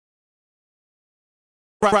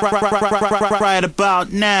Right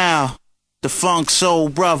about now, the Funk Soul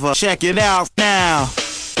Brother. Check it out now,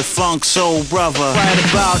 the Funk Soul Brother. Right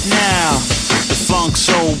about now, the Funk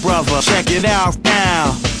Soul Brother. Check it out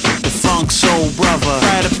now, the Funk Soul Brother.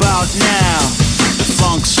 Right about now, the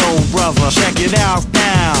Funk Soul Brother. Check it out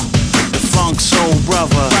now, the Funk Soul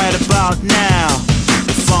Brother. Right about now,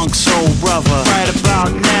 the Funk Soul Brother. Right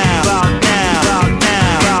about now, about now, about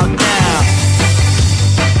now, about now.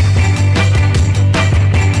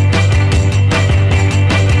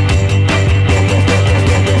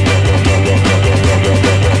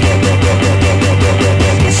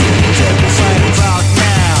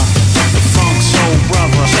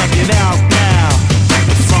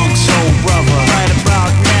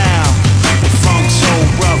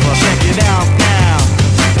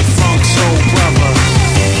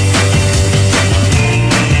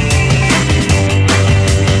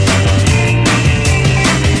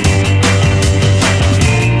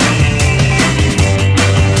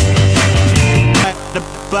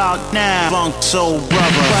 About now, Funk Soul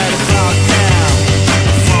Brother. Right about now,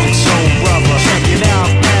 Funk Soul Brother. Check it out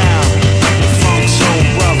now, Funk Soul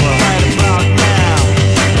Brother. Right about now,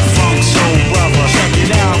 Funk Soul Brother. Check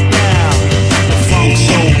it out now, Funk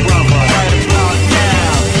Soul Brother. Right about now,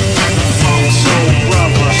 Funk Soul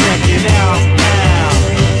Brother. Check it out now,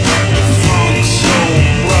 Funk Soul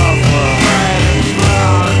Brother.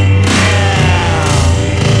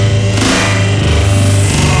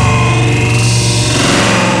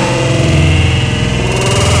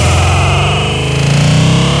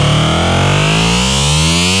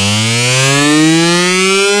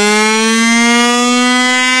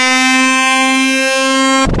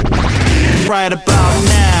 Right about right about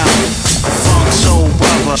now, the Funk Soul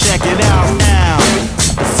Brother. Check it out now,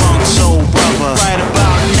 the Funk Soul Brother. Right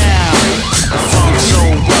about now, the Funk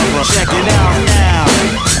Soul Brother. Check it out now,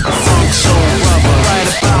 the Funk Soul Brother.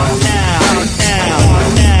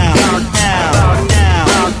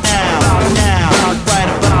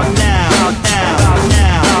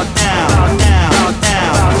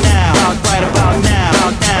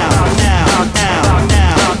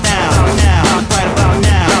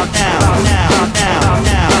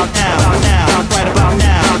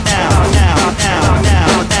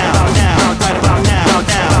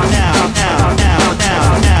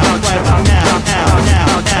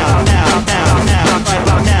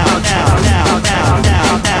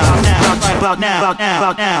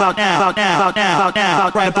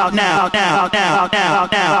 Right about now, now, now, now, now, now, now, right about now, now, now, now, now, now, right about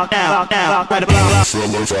now, now, now, now, now, right about now,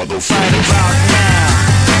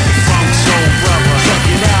 Funk Soul Brother. Check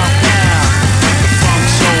it out now, Funk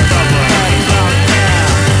Soul Brother. Right about now,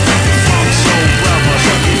 Funk Soul Brother.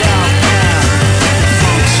 Check it out now,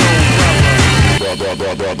 Funk Soul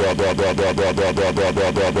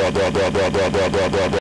Brother.